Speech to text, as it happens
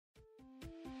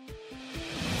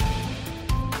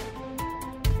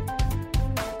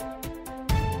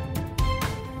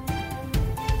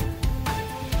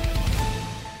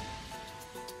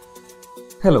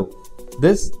Hello,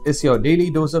 this is your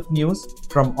daily dose of news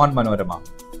from Onmanorama.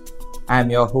 I am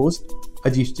your host,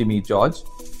 Ajish Jimmy George,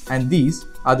 and these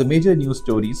are the major news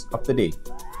stories of the day.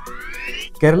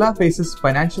 Kerala faces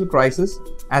financial crisis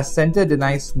as centre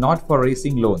denies not for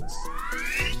raising loans.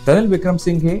 Ranil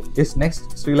Wickremesinghe is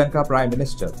next Sri Lanka Prime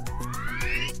Minister.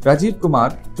 Rajiv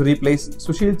Kumar to replace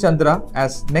Sushil Chandra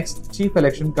as next Chief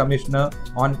Election Commissioner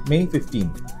on May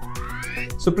 15.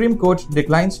 Supreme Court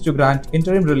declines to grant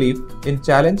interim relief in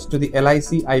challenge to the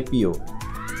LIC IPO.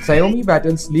 Xiaomi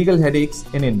battles legal headaches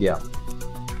in India.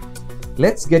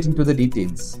 Let's get into the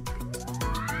details.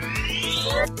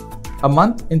 A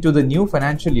month into the new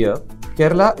financial year,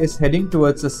 Kerala is heading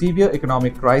towards a severe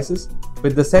economic crisis,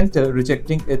 with the centre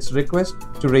rejecting its request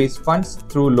to raise funds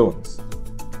through loans.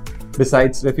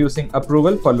 Besides refusing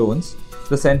approval for loans,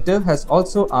 the centre has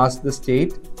also asked the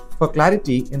state for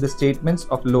clarity in the statements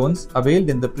of loans availed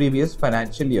in the previous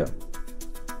financial year.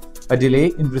 A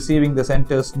delay in receiving the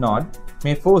centre's nod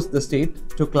may force the state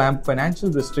to clamp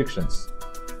financial restrictions.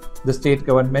 The state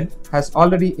government has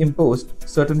already imposed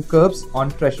certain curbs on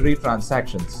treasury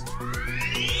transactions.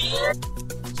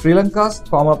 Sri Lanka's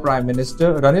former Prime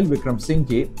Minister Ranil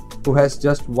Wickremesinghe, who has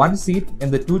just one seat in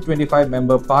the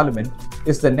 225-member parliament,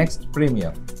 is the next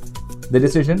premier. The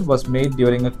decision was made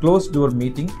during a closed-door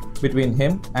meeting between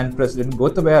him and President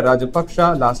Gotabaya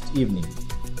Rajapaksa last evening.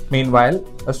 Meanwhile,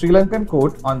 a Sri Lankan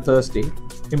court on Thursday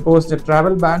imposed a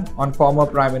travel ban on former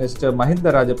Prime Minister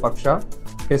Mahinda Rajapaksa,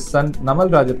 his son Namal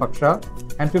Rajapaksa,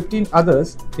 and 15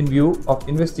 others in view of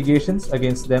investigations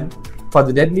against them for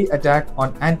the deadly attack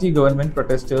on anti-government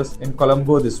protesters in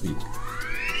Colombo this week.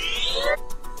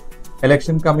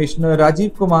 Election Commissioner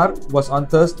Rajiv Kumar was on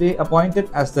Thursday appointed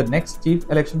as the next Chief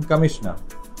Election Commissioner.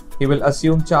 He will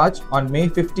assume charge on May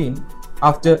 15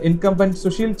 after incumbent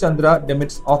Sushil Chandra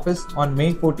demits office on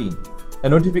May 14, a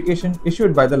notification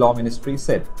issued by the Law Ministry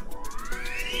said.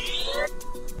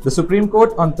 The Supreme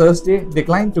Court on Thursday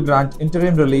declined to grant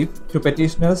interim relief to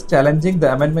petitioners challenging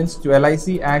the amendments to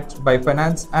LIC Act by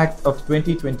Finance Act of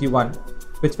 2021,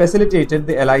 which facilitated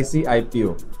the LIC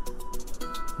IPO.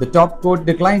 The top court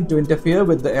declined to interfere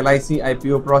with the LIC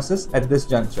IPO process at this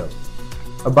juncture.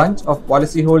 A bunch of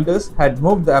policyholders had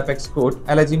moved the apex court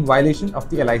alleging violation of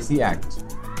the LIC Act.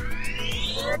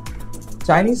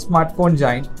 Chinese smartphone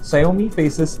giant Xiaomi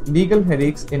faces legal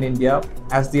headaches in India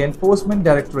as the Enforcement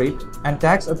Directorate and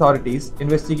tax authorities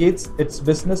investigates its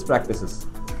business practices.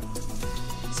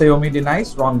 Xiaomi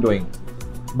denies wrongdoing,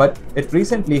 but it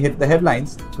recently hit the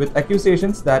headlines with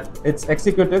accusations that its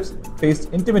executives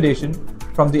faced intimidation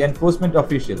from the enforcement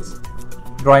officials,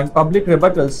 drawing public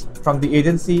rebuttals from the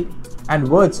agency and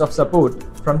words of support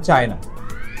from China.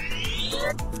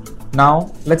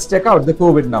 Now, let's check out the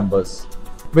COVID numbers.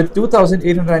 With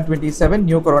 2,827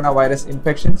 new coronavirus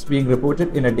infections being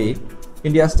reported in a day,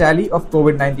 India's tally of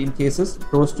COVID-19 cases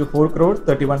rose to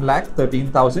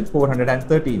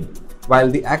 4,31,13,413, while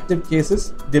the active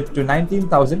cases dipped to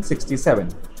 19,067.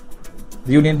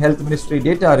 The Union Health Ministry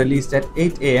data released at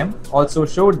 8 am also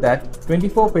showed that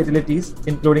 24 fatalities,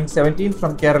 including 17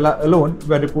 from Kerala alone,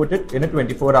 were reported in a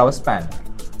 24-hour span.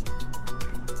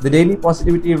 The daily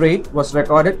positivity rate was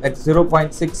recorded at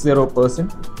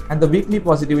 0.60% and the weekly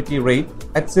positivity rate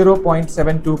at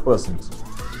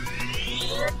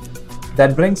 0.72%.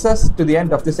 That brings us to the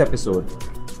end of this episode.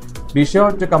 Be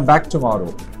sure to come back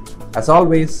tomorrow. As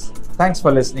always, thanks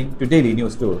for listening to Daily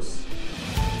News Dose.